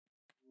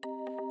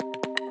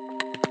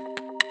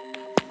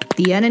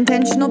The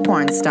Unintentional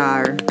Porn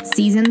Star,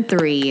 Season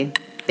 3,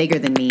 Bigger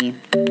Than Me.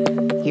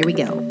 Here we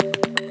go.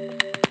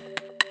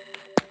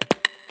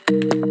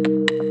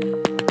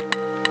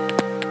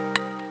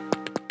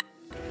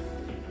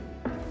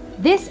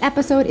 This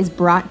episode is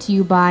brought to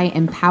you by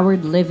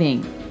Empowered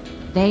Living.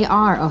 They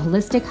are a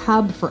holistic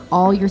hub for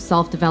all your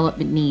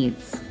self-development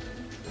needs.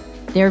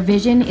 Their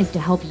vision is to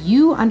help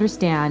you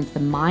understand the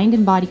mind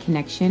and body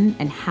connection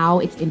and how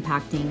it's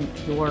impacting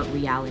your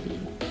reality.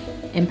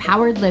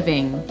 Empowered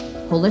Living,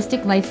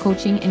 holistic life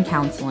coaching and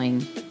counseling.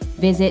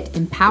 Visit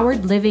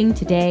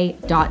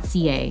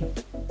empoweredlivingtoday.ca.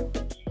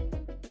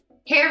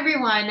 Hey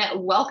everyone,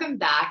 welcome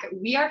back.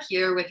 We are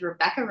here with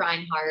Rebecca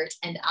Reinhardt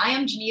and I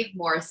am Genevieve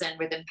Morrison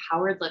with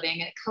Empowered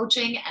Living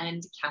Coaching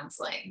and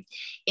Counseling.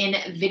 In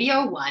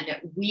video one,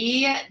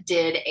 we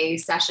did a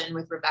session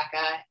with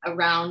Rebecca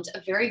around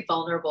a very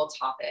vulnerable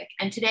topic.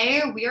 And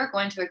today we are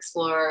going to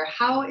explore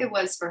how it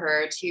was for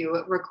her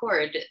to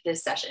record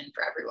this session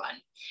for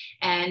everyone.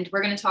 And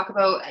we're going to talk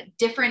about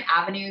different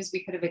avenues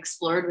we could have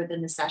explored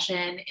within the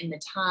session in the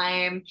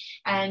time.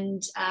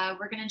 And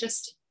we're going to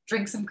just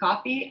drink some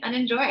coffee and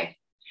enjoy.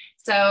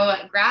 So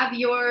grab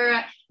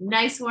your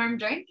nice warm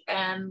drink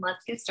and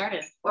let's get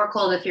started. Or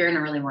cold if you're in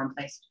a really warm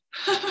place.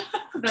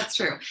 That's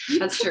true.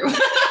 That's true.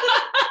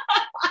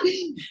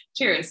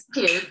 Cheers.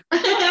 Cheers.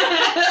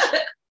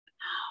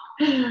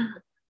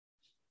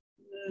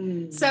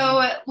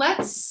 So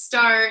let's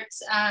start,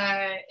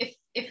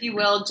 if you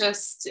will,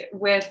 just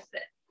with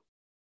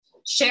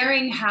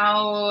sharing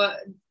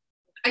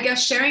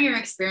sharing your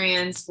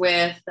experience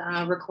with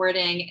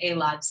recording a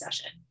live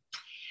session.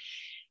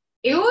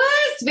 It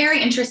was very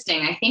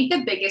interesting. I think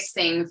the biggest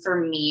thing for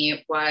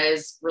me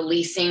was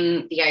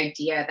releasing the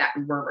idea that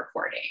we were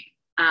recording,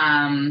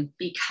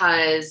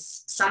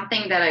 because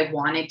something that I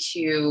wanted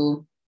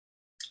to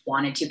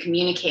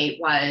communicate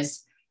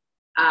was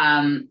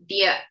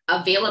the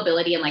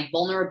availability and like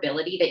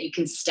vulnerability that you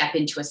can step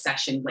into a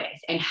session with,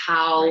 and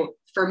how,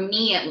 for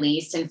me at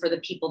least, and for the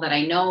people that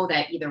I know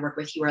that either work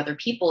with you or other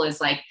people,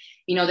 is like,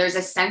 you know, there's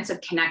a sense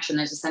of connection,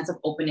 there's a sense of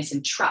openness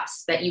and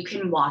trust that you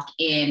can walk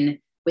in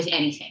with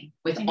anything,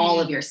 with all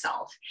of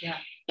yourself. Yeah.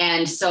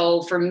 And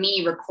so for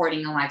me,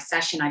 recording a live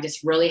session, I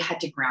just really had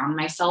to ground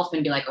myself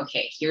and be like,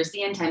 okay, here's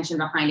the intention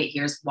behind it.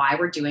 Here's why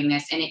we're doing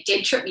this. And it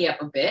did trip me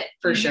up a bit,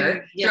 for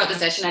sure. Yeah. Throughout the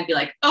session, I'd be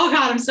like, oh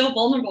God, I'm so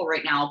vulnerable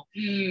right now.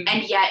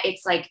 And yet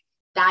it's like,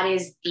 that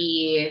is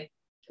the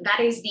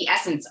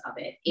essence of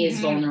it,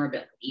 is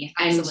vulnerability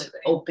and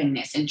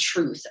openness and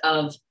truth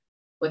of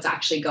what's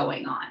actually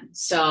going on.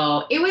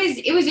 So it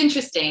was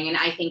interesting. And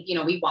I think, you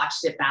know, I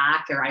watched it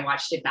back, we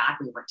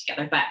worked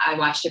together, but I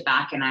watched it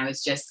back and I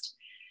was just,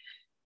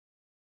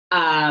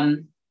 I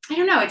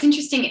don't know. It's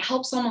interesting. It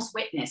helps almost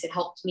witness. It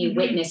helped me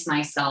witness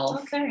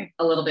myself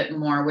a little bit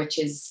more, which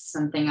is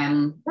something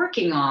I'm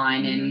working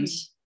on and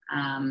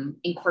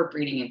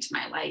incorporating into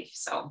my life.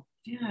 So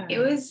yeah, it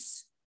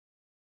was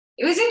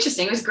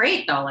interesting. It was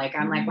great though. Like,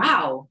 I'm like,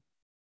 wow,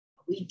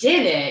 we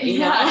did it. You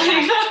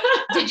know?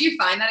 Did you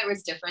find that it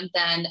was different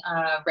than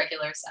a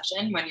regular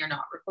session when you're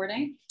not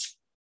recording?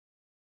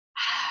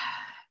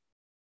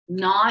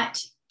 Not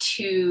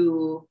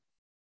too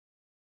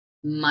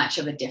much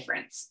of a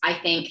difference. I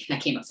think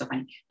that came up so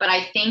funny, but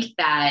I think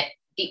that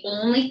the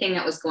only thing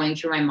that was going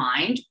through my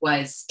mind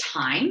was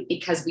time,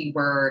 because we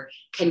were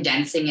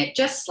condensing it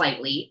just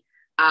slightly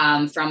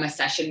from a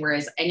session,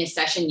 whereas in a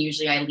session,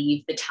 usually I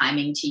leave the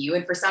timing to you.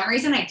 And for some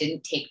reason, I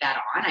didn't take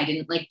that on. I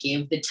didn't like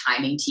give the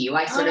timing to you.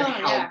 I sort of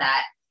held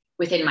that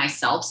within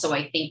myself. So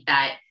I think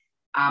that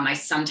I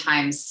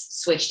sometimes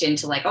switched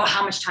into like, oh,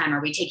 how much time?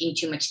 Are we taking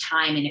too much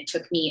time? And it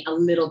took me a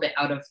little bit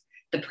out of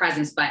the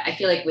presence. But I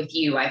feel like with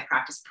you, I've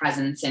practiced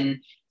presence and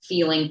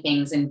feeling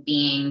things and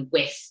being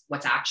with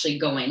what's actually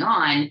going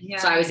on. Yeah.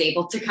 So I was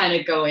able to kind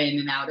of go in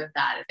and out of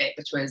that a bit,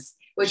 which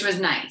was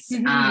nice. So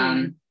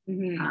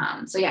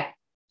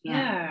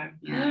yeah.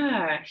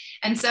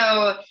 And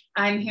so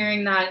I'm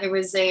hearing that it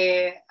was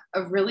a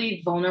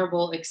really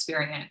vulnerable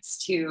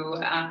experience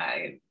to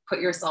put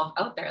yourself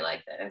out there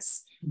like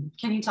this.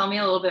 Can you tell me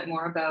a little bit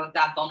more about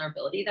that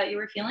vulnerability that you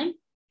were feeling?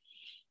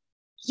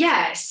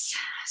 Yes.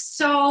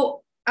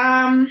 So,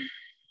 I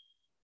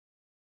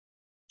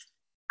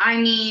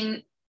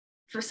mean,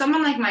 for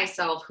someone like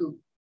myself who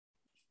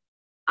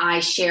I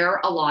share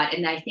a lot,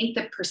 and I think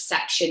the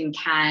perception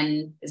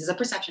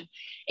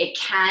it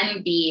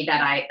can be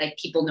that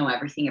people know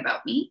everything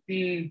about me.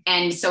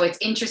 And so it's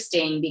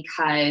interesting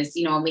because,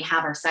 you know, when we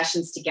have our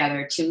sessions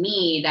together, to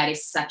me, that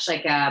is such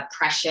like a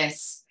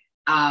precious,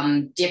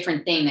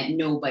 different thing that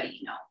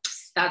nobody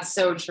knows. That's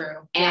so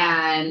true.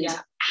 And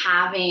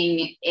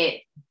having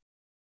it,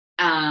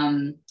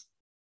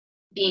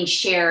 being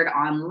shared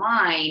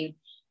online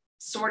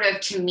sort of,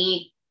 to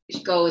me,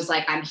 goes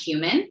like, I'm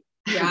human.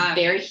 Yeah.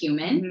 Very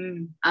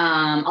human.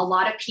 A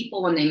lot of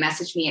people, when they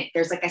message me,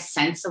 there's like a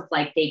sense of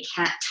like, they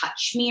can't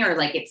touch me, or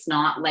like, it's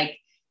not like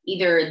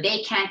either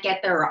they can't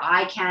get there or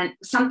I can't.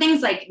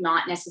 Something's like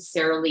not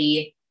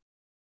necessarily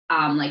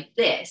like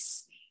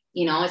this,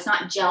 you know, it's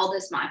not gelled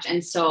as much.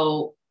 And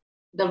so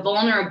the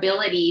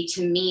vulnerability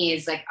to me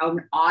is like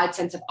an odd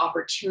sense of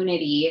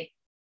opportunity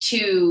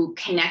to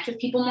connect with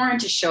people more and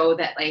to show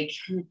that like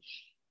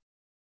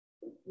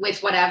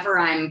with whatever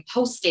I'm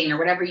posting or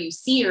whatever you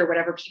see or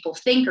whatever people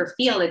think or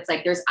feel, it's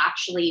like there's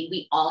actually,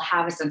 we all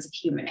have a sense of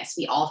humanness.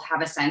 We all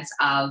have a sense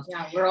of,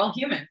 we're all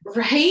human,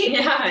 right?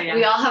 Yeah.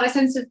 We all have a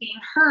sense of being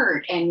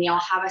hurt, and we all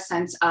have a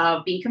sense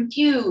of being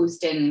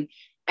confused and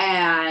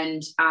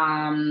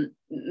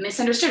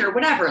misunderstood or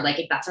whatever. Like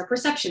if that's our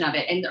perception of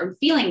it, and or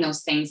feeling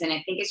those things. And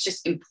I think it's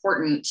just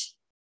important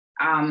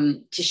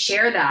to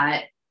share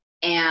that.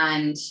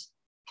 And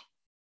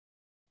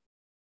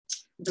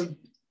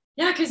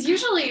because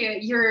usually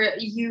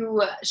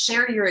you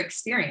share your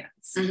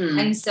experience, mm-hmm.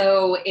 and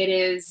so it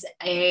is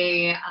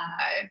an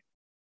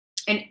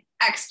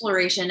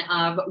exploration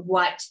of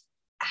what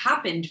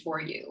happened for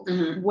you.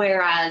 Mm-hmm.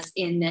 Whereas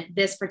in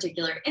this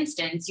particular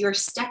instance, you're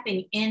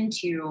stepping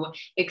into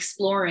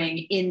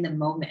exploring in the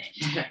moment,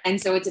 and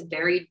so it's a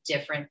very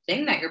different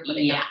thing that you're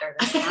putting out there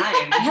this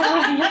time.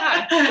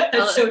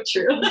 That's so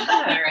true.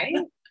 Right?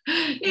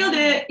 Nailed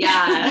it.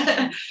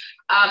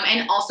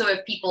 And also,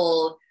 if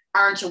people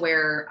aren't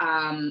aware,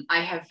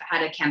 I have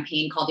had a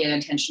campaign called The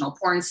Unintentional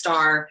Porn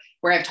Star,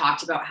 where I've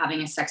talked about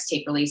having a sex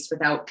tape released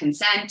without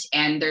consent,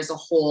 and there's a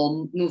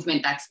whole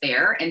movement that's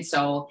there. And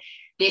so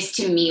this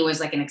to me was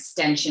like an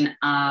extension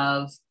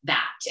of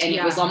that, and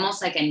it was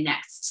almost like a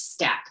next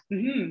step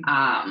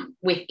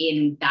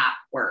within that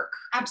work.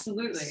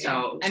 Absolutely.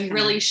 So and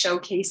really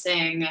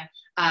showcasing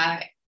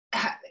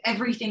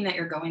everything that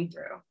you're going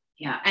through.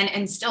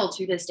 And still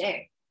to this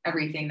day,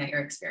 everything that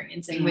you're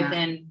experiencing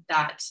within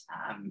that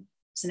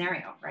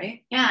scenario,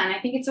 right? And I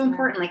think it's so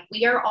important. Like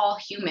we are all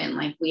human.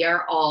 Like we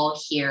are all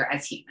here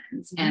as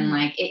humans, and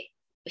like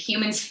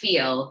humans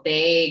feel,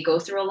 they go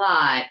through a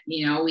lot.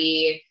 You know,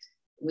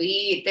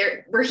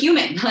 we're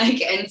human.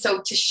 Like, and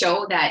so to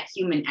show that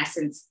human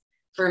essence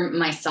for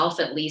myself,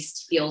 at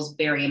least, feels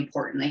very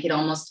important. Like it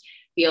almost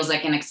feels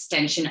like an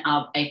extension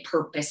of a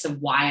purpose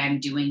of why I'm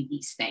doing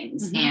these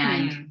things.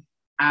 And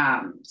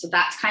so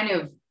that's kind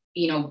of,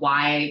 you know,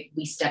 why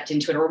we stepped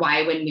into it, or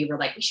why when we were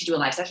like, we should do a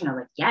live session, I was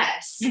like,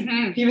 yes.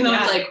 Even though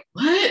it's like,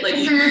 what? Like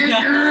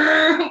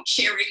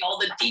sharing all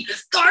the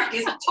deepest,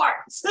 darkest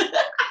parts.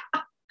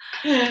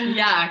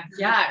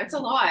 It's a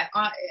lot.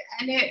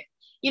 And it,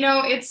 you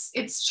know,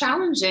 it's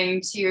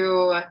challenging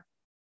to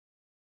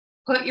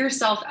put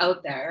yourself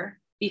out there,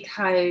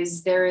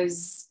 because there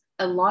is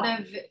a lot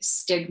of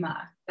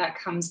stigma that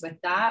comes with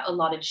that, a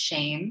lot of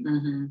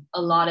shame,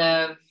 a lot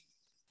of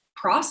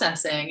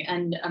processing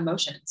and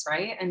emotions,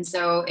 right? And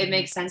so it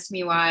makes sense to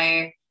me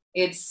why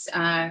it's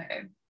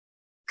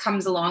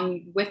comes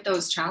along with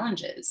those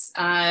challenges.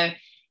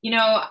 You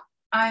know,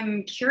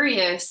 I'm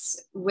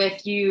curious,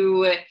 with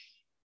you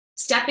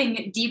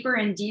stepping deeper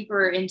and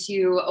deeper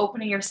into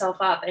opening yourself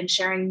up and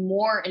sharing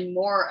more and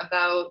more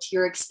about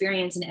your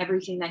experience and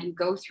everything that you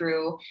go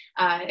through,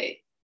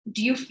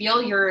 do you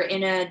feel you're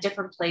in a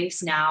different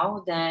place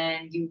now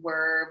than you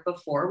were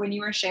before when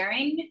you were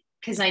sharing?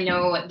 Because I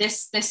know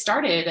this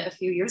started a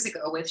few years ago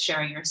with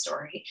sharing your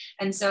story.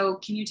 And so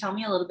can you tell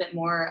me a little bit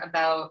more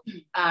about,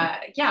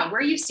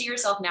 where you see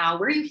yourself now,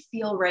 where you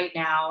feel right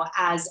now,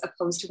 as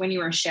opposed to when you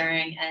were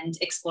sharing and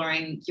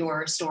exploring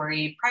your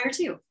story prior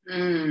to,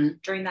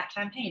 during that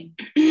campaign?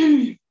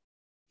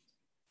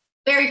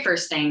 Very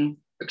first thing,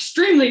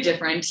 extremely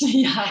different.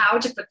 How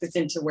to put this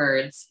into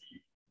words.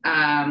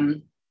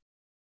 When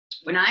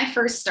I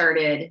first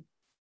started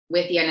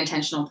with The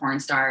Unintentional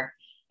Porn Star,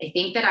 I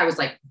think that I was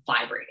like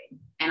vibrating.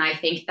 And I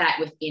think that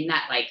within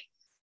that, like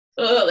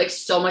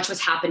so much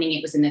was happening.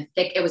 It was in the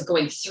thick, it was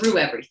going through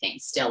everything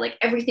still. Like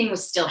everything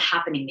was still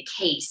happening. The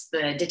case,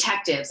 the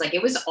detectives, like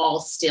it was all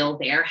still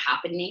there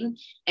happening.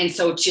 And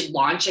so to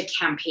launch a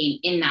campaign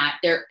in that,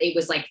 it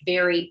was like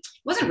it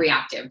wasn't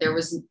reactive.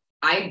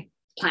 I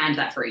planned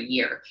that for a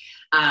year,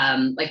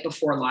 like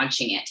before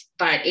launching it,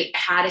 but it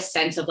had a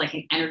sense of like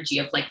an energy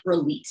of like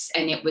release.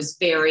 And it was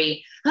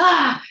very,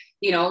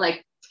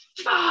 like,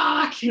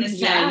 fuck, in a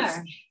sense.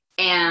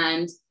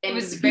 And it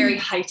was very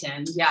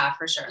heightened. Yeah,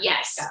 for sure.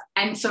 Yes. Yeah.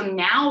 And so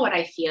now what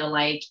I feel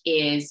like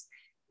is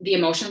the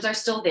emotions are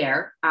still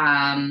there.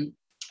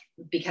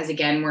 Because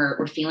again,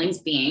 we're feelings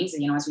beings.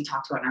 And, as we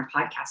talked about in our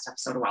podcast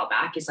episode a while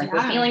back, is like,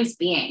 we're feelings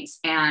beings.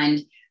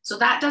 And so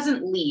that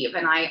doesn't leave.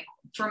 And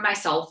for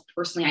myself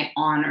personally, I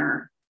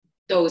honor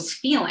those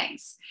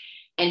feelings.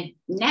 And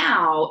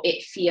now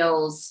it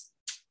feels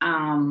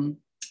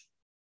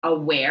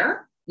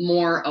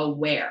more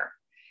aware,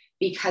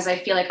 because I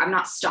feel like I'm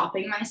not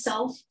stopping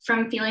myself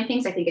from feeling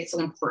things. I think it's so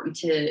important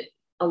to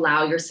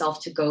allow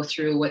yourself to go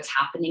through what's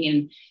happening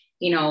and,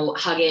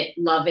 hug it,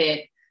 love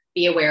it,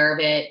 be aware of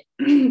it,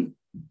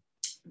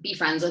 be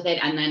friends with it,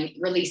 and then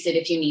release it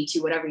if you need to,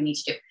 whatever you need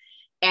to do.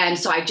 And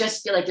so I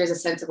just feel like there's a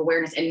sense of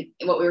awareness. And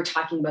what we were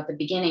talking about at the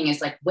beginning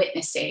is like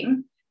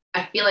witnessing.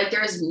 I feel like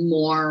there's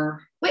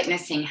more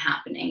witnessing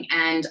happening.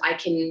 And I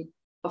can,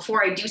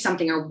 before I do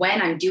something or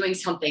when I'm doing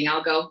something,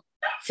 I'll go,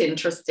 that's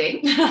interesting.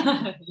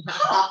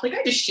 Like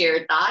I just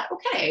shared that.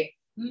 Okay,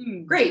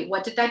 great.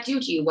 What did that do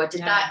to you? What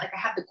did that, like I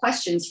have the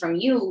questions from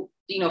you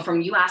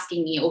from you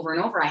asking me over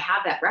and over, I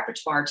have that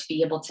repertoire to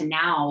be able to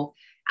now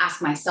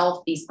ask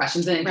myself these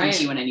questions and then come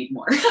to you when I need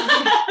more.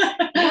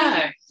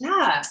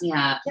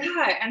 Yeah.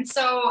 And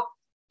so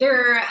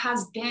there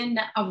has been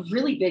a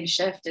really big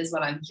shift is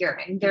what I'm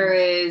hearing. There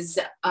is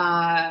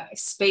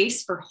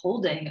space for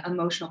holding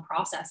emotional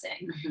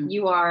processing.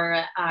 You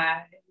are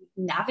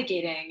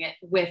navigating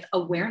with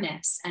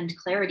awareness and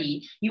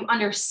clarity. You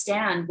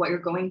understand what you're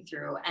going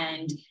through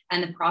and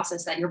the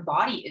process that your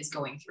body is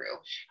going through.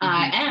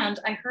 And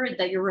I heard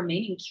that you're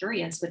remaining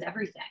curious with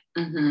everything.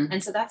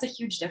 And so that's a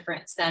huge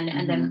difference then.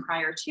 And then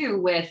prior to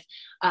with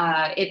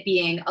it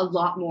being a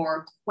lot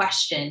more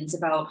questions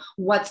about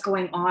what's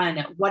going on,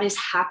 what is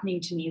happening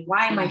to me,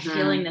 why am I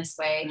feeling this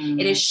way?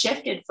 It has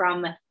shifted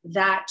from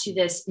that to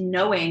this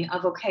knowing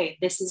of, okay,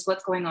 this is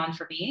what's going on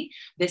for me.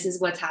 This is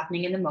what's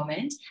happening in the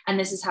moment. And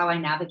this is how I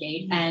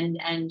navigate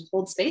and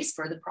hold space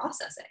for the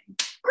processing.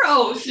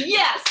 Growth.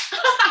 Yes.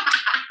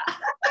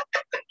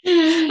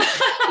 Yes,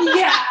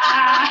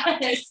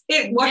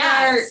 it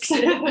works. Yes.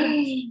 Oh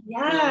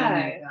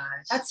my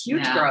gosh. That's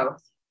huge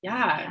growth.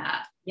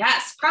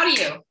 Yes, proud of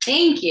you.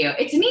 Thank you.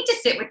 It's neat to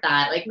sit with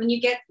that. Like when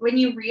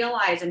you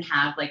realize and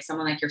have like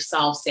someone like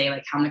yourself say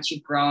like how much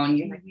you've grown,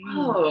 you're like,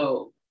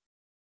 whoa,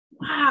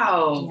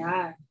 wow.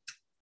 Yeah.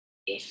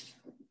 If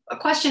a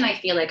question I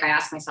feel like I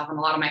ask myself and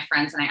a lot of my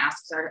friends and I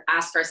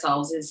ask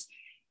ourselves is,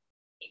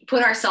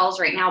 put ourselves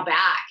right now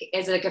back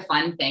is like a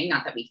fun thing.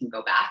 Not that we can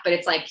go back, but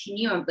it's like,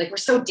 we're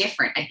so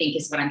different, I think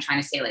is what I'm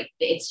trying to say. Like,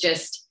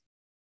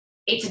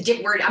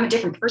 I'm a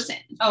different person.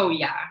 Oh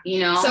yeah.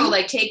 So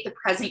like take the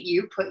present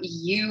you, put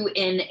you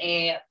in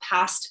a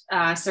past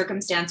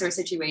circumstance or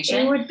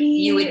situation,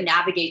 you would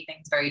navigate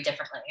things very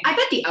differently. I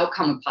bet the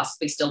outcome would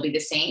possibly still be the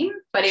same,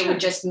 but it would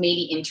just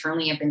maybe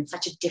internally have been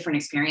such a different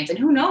experience. And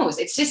who knows?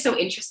 It's just so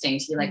interesting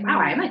to be like, wow,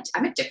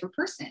 I'm a different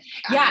person.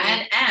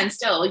 Yeah. And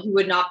still you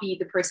would not be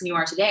the person you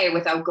are today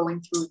without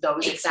going through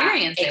those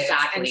experiences.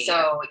 Exactly. And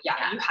so you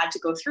had to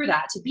go through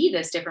that to be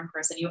this different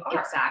person you are.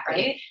 Exactly.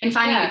 Right? And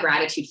finding the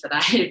gratitude for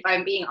that. If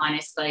I'm being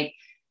honest, like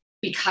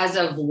because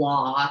of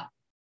law,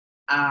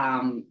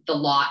 the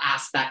law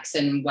aspects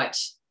and what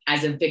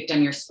as a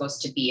victim you're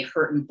supposed to be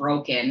hurt and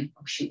broken.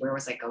 Oh shoot, where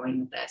was I going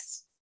with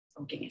this?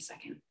 Oh, give me a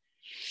second.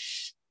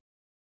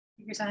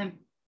 Take your time.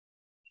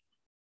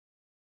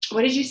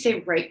 What did you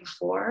say right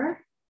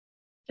before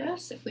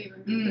this, if we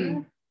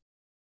remember?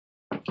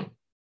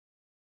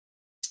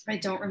 I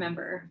don't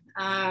remember.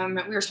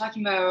 We were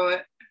talking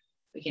about.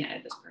 We can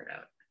edit this part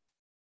out.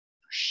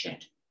 Oh,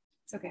 shit.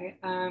 It's okay.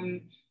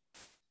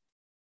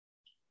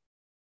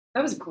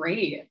 That was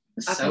great.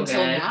 Up so until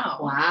good. Now.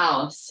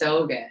 Wow,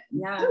 so good.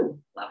 Yeah. Ooh,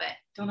 love it.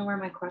 Don't know where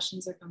my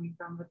questions are coming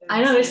from, but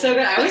I know, they're so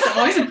good. I'm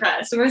always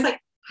impressed. I'm always like,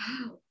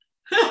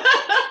 wow.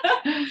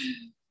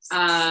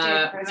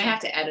 I might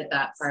have to edit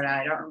that part out.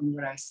 I don't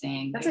remember what I was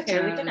saying. That's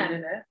okay. We can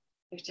edit it.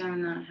 If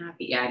I'm not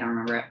happy. Yeah, I don't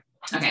remember it.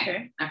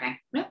 Okay.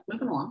 Yep,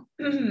 moving along.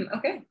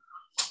 Okay.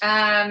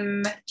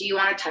 Do you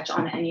want to touch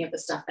on any of the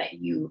stuff that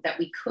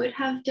we could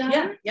have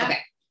done? Yeah. Okay.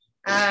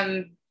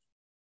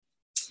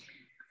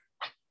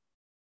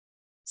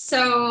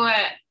 So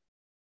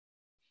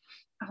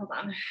hold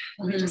on.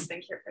 Let me just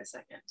think here for a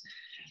second.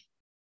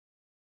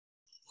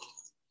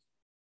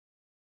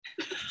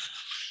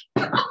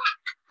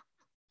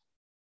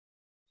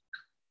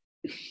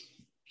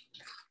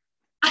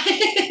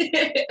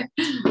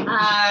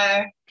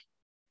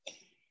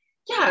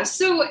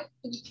 So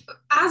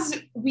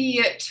as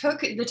we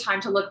took the time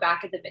to look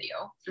back at the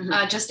video,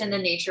 just in the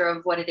nature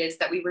of what it is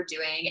that we were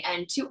doing,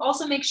 and to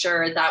also make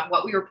sure that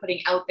what we were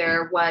putting out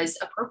there was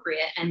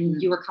appropriate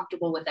and you were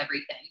comfortable with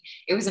everything,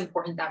 it was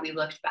important that we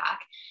looked back.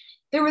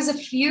 There was a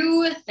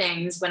few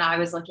things when I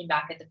was looking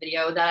back at the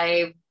video that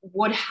I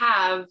would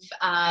have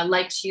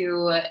liked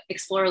to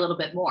explore a little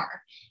bit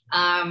more.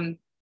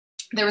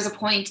 There was a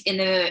point in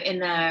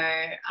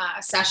the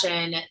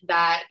session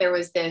that there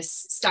was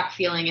this stuck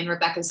feeling in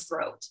Rebecca's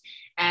throat.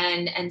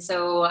 And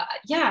so,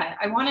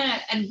 I want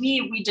to, and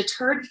we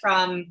deterred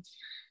from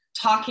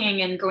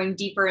talking and going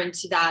deeper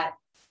into that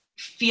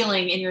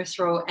feeling in your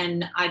throat,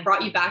 and I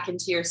brought you back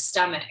into your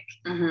stomach.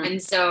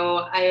 And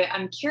so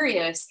I'm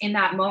curious in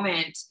that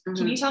moment,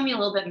 can you tell me a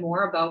little bit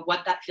more about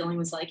what that feeling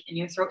was like in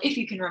your throat, if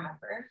you can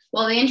remember?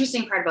 Well, the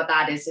interesting part about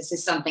that is this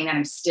is something that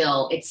it's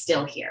still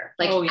here.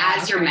 Like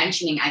you're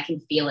mentioning, I can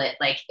feel it,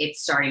 like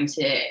it's starting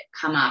to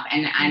come up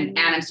and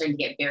I'm starting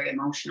to get very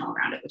emotional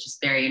around it, which is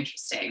very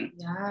interesting.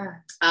 Yeah.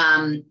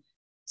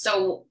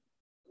 So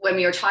when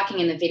we were talking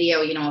in the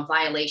video, a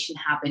violation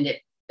happened.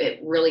 It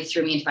really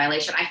threw me into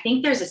violation. I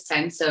think there's a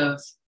sense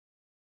of,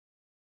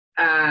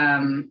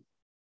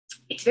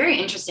 it's very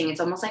interesting.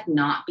 It's almost like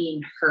not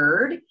being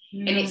heard.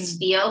 And it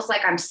feels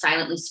like I'm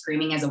silently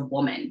screaming as a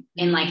woman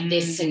in like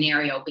this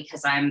scenario,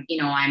 because I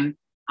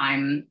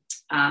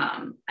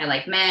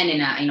like men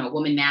and a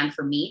woman man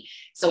for me.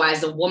 So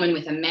as a woman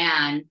with a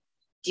man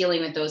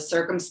dealing with those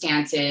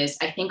circumstances,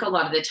 I think a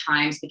lot of the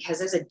times, because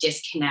there's a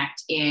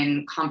disconnect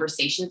in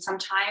conversation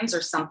sometimes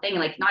or something,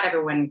 like not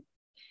everyone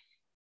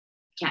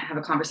can't have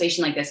a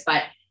conversation like this,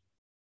 but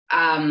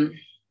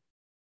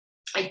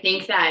I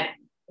think that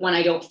when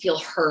I don't feel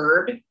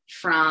heard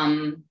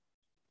from,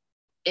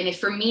 and if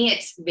for me,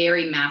 it's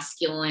very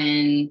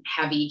masculine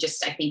heavy,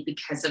 just I think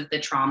because of the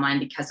trauma and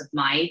because of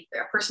my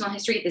personal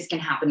history, this can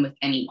happen with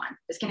anyone.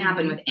 This can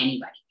happen with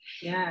anybody.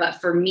 Yeah. But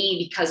for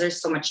me, because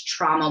there's so much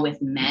trauma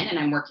with men and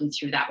I'm working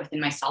through that within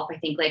myself, I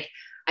think like,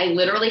 I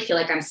literally feel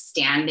like I'm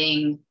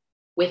standing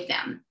with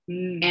them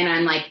and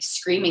I'm like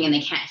screaming and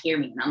they can't hear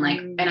me. And I'm like,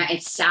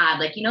 it's sad.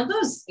 Like,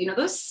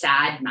 those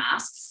sad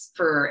masks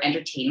for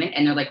entertainment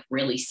and they're like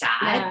really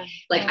sad.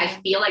 I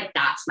feel like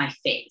that's my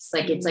face.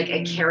 Like, it's like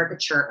a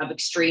caricature of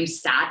extreme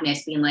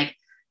sadness being like,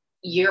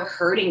 you're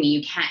hurting me.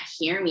 You can't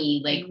hear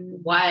me. Like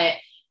what?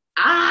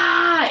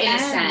 In a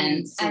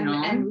sense,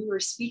 and we were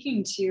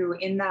speaking to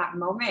in that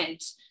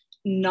moment,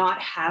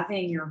 not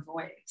having your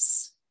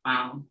voice.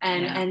 Wow.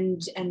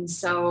 And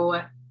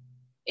so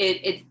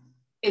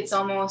it's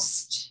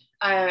almost,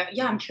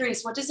 I'm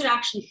curious, what does it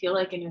actually feel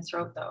like in your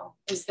throat though?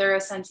 Is there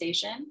a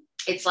sensation?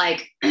 It's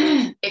like,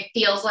 it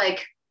feels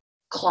like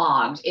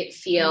clogged. It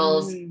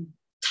feels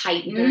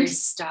tightened. Very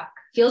stuck.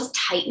 Feels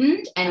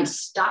tightened, and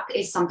stuck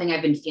is something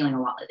I've been feeling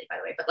a lot lately, by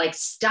the way, but like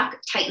stuck,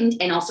 tightened,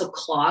 and also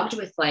clogged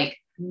with like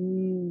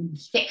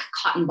thick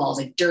cotton balls,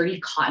 like dirty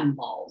cotton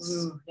balls.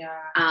 Ooh,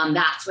 yeah.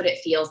 That's what it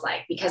feels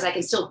like, because I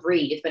can still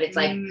breathe, but it's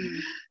like,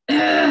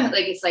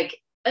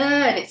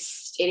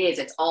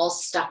 it's all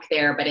stuck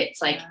there, but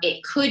it's like,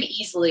 it could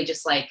easily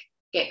just like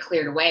get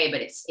cleared away,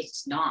 but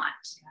it's not.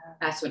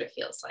 That's what it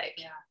feels like.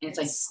 Yeah. And it's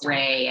like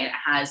gray, and it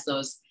has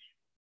those,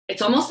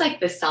 it's almost like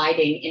the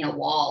siding in a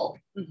wall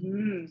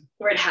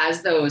where it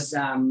has those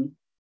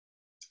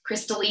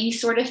crystal-y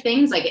sort of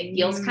things. Like it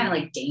feels kind of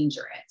like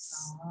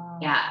dangerous. Oh.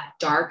 Yeah.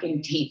 Dark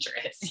and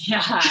dangerous.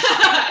 Yeah.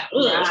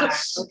 Okay.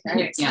 So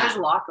there's a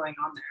lot going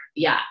on there.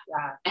 Yeah.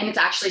 Yeah. And it's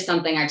actually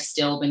something I've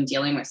still been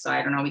dealing with. So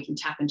I don't know, we can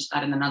tap into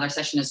that in another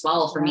session as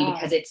well for me,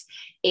 because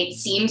it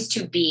seems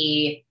to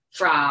be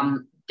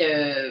from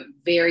the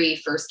very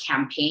first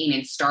campaign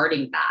and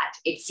starting that,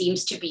 it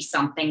seems to be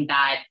something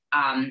that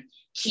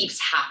keeps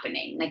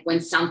happening. Like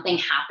when something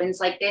happens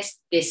like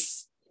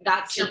this,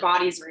 that's your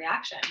body's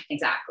reaction.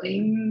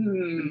 Exactly.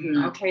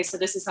 Okay. So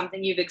this is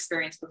something you've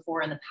experienced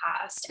before in the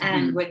past.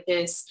 And with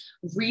this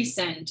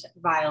recent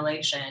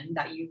violation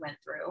that you went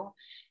through,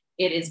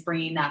 it is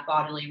bringing that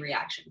bodily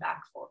reaction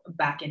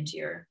back into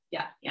your,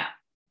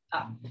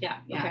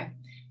 okay.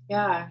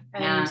 Yeah.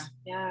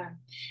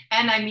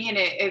 And I mean,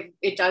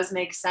 it does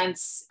make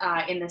sense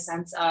in the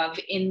sense of,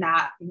 in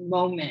that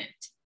moment,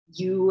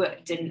 you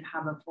didn't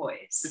have a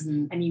voice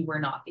and you were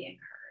not being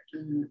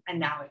heard. And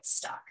now it's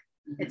stuck.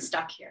 It's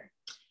stuck here.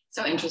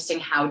 So interesting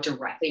how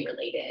directly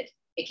related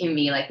it can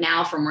be. Like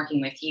now from working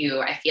with you,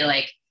 I feel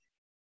like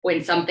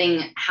when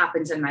something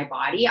happens in my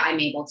body, I'm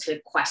able to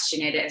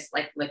question it as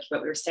like what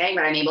we were saying,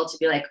 but I'm able to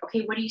be like,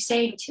 okay, what are you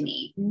saying to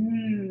me?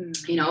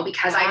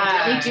 Because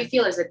I really do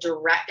feel there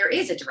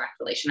is a direct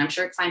relation. I'm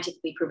sure it's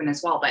scientifically proven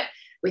as well, but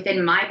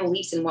within my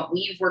beliefs and what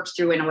we've worked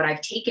through and what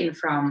I've taken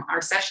from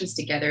our sessions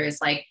together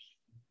is like,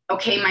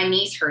 okay, my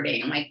knee's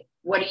hurting. I'm like,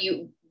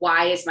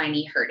 why is my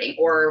knee hurting?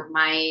 Or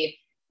my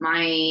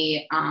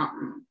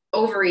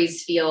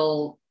ovaries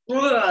feel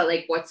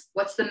like,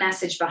 what's the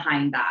message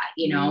behind that?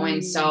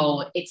 And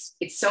so it's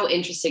so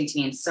interesting to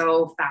me and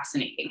so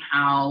fascinating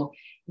how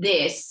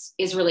this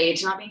is related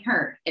to not being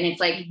heard. And it's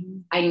like,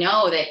 I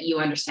know that you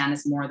understand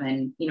this more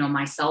than,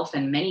 myself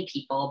and many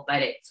people,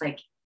 but it's like,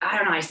 I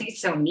don't know. I just think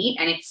it's so neat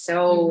and it's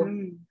so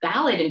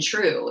valid and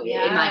true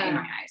in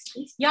my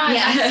eyes.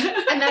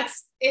 Yeah. And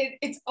that's it.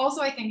 It's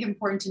also, I think,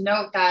 important to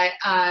note that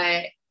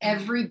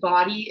every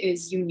body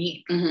is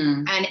unique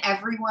and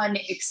everyone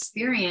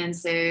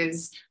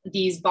experiences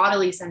these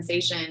bodily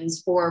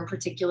sensations for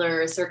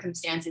particular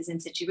circumstances and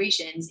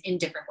situations in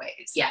different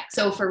ways. Yeah.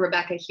 So for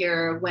Rebecca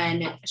here,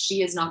 when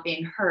she is not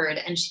being heard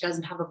and she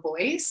doesn't have a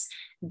voice,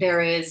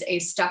 there is a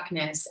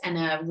stuckness and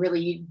a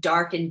really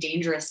dark and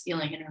dangerous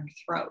feeling in her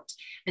throat.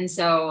 And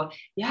so,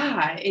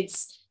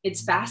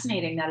 it's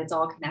fascinating that it's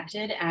all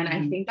connected. And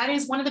I think that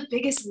is one of the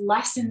biggest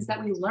lessons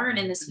that we learn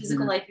in this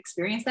physical life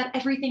experience, that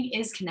everything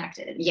is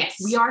connected. Yes.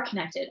 We are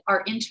connected.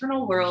 Our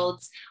internal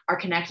worlds are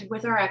connected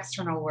with our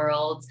external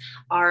worlds.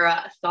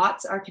 Our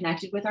thoughts are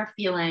connected with our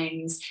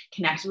feelings,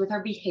 connected with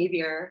our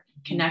behavior,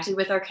 connected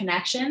with our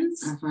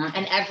connections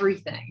and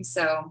everything.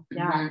 So,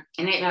 And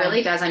it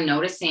really does. I'm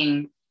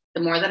noticing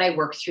the more that I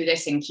work through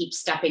this and keep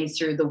stepping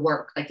through the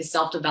work, like the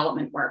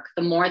self-development work,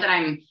 the more that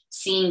I'm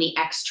seeing the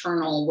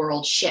external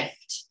world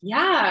shift.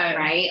 Yeah.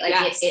 Right.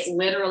 Like it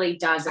literally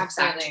does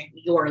affect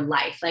your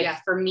life. Like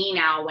for me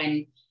now,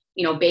 when,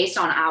 based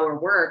on our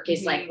work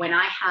is like when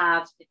I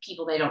have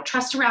people that I don't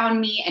trust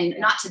around me, and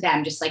not to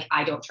them, just like,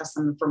 I don't trust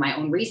them for my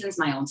own reasons,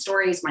 my own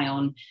stories, my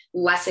own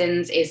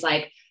lessons, is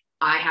like,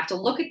 I have to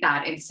look at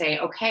that and say,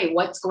 okay,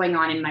 what's going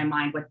on in my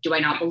mind? What do I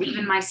not believe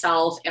in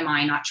myself? Am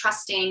I not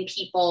trusting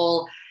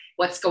people?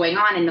 What's going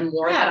on? And the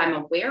more that I'm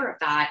aware of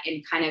that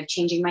and kind of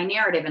changing my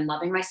narrative and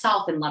loving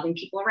myself and loving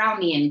people around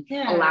me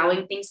and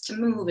allowing things to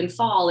move and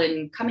fall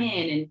and come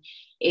in. And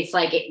it's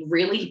like, it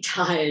really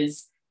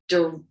does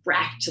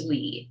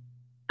directly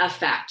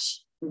affect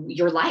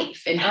your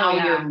life and how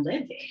you're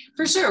living.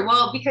 For sure.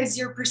 Well, because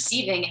you're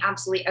perceiving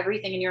absolutely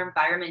everything in your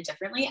environment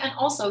differently. And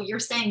also you're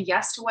saying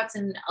yes to what's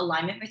in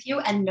alignment with you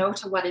and no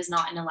to what is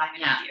not in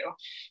alignment with you.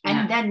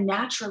 And then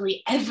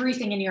naturally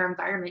everything in your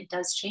environment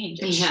does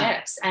change. It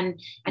shifts and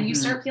you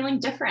start feeling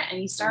different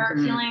and you start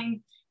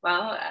feeling,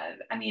 well,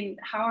 I mean,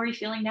 how are you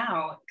feeling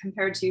now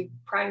compared to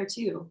prior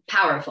to?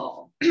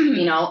 Powerful,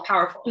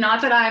 Powerful.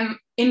 Not that I'm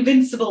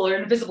invincible or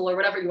invisible or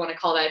whatever you want to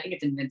call that. I think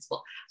it's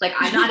invincible. Like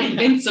I'm not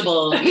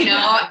invincible,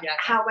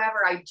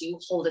 However, I do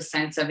hold a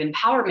sense of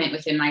empowerment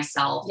within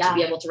myself to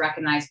be able to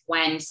recognize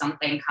when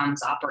something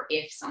comes up or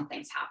if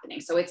something's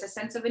happening. So it's a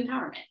sense of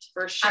empowerment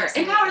for sure.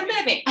 Absolutely. Empowered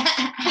living.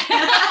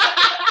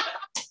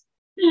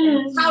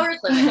 Empowered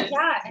living.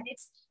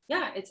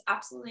 Yeah. And it's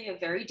absolutely a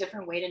very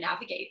different way to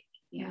navigate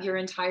your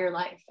entire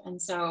life. And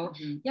so,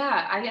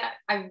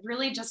 I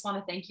really just want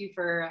to thank you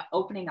for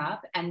opening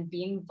up and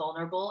being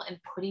vulnerable and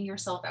putting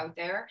yourself out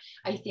there.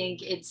 I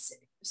think it's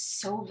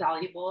so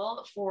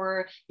valuable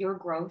for your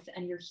growth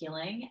and your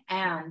healing.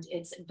 And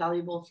it's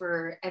valuable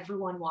for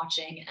everyone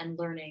watching and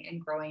learning and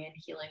growing and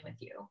healing with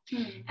you.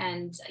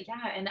 And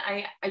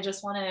I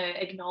just want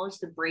to acknowledge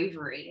the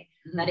bravery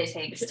that it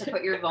takes to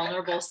put your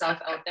vulnerable self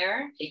out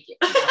there. Thank you.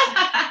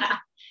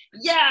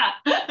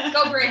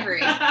 Go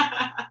bravery.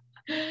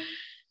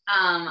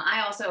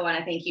 I also want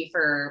to thank you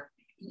for,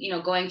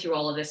 going through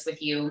all of this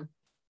with you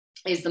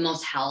is the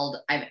most held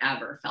I've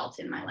ever felt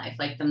in my life.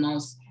 Like the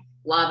most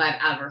love I've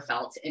ever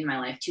felt in my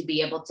life, to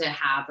be able to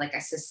have like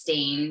a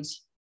sustained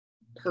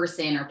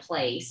person or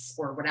place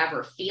or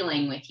whatever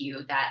feeling with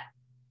you, that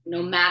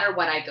no matter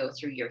what I go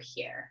through, you're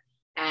here.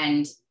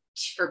 And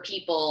for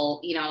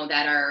people,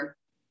 that are,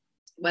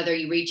 whether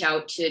you reach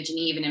out to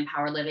Genevieve and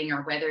Empowered Living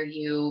or whether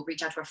you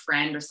reach out to a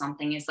friend or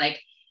something, is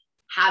like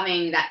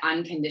having that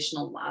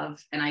unconditional love.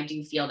 And I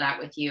do feel that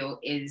with you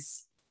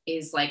is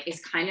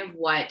kind of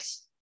what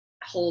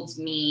holds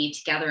me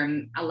together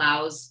and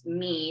allows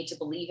me to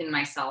believe in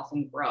myself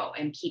and grow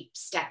and keep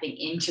stepping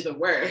into the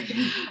word.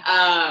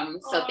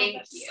 So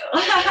thank you.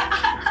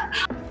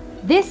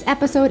 This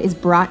episode is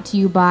brought to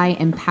you by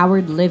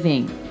Empowered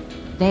Living.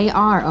 They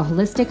are a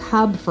holistic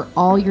hub for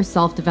all your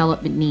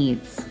self-development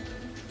needs.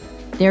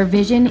 Their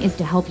vision is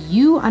to help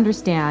you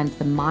understand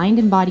the mind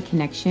and body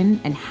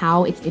connection and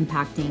how it's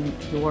impacting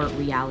your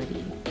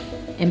reality.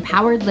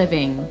 Empowered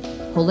Living,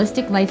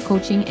 holistic life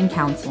coaching and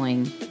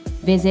counseling.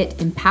 Visit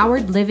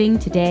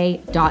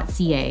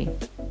empoweredlivingtoday.ca.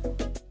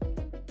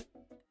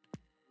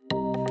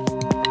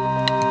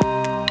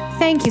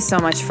 Thank you so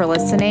much for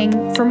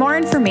listening. For more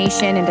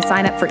information and to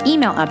sign up for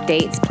email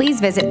updates,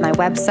 please visit my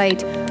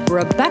website,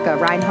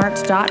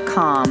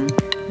 RebeccaReinhart.com.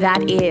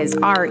 That is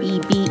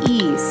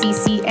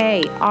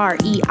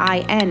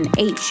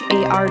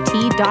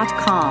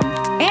RebeccaReinhart.com.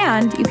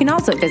 And you can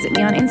also visit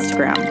me on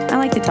Instagram. I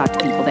like to talk to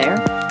people there.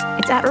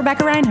 It's at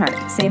Rebecca Reinhart,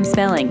 same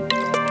spelling.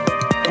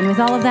 And with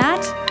all of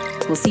that,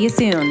 we'll see you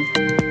soon.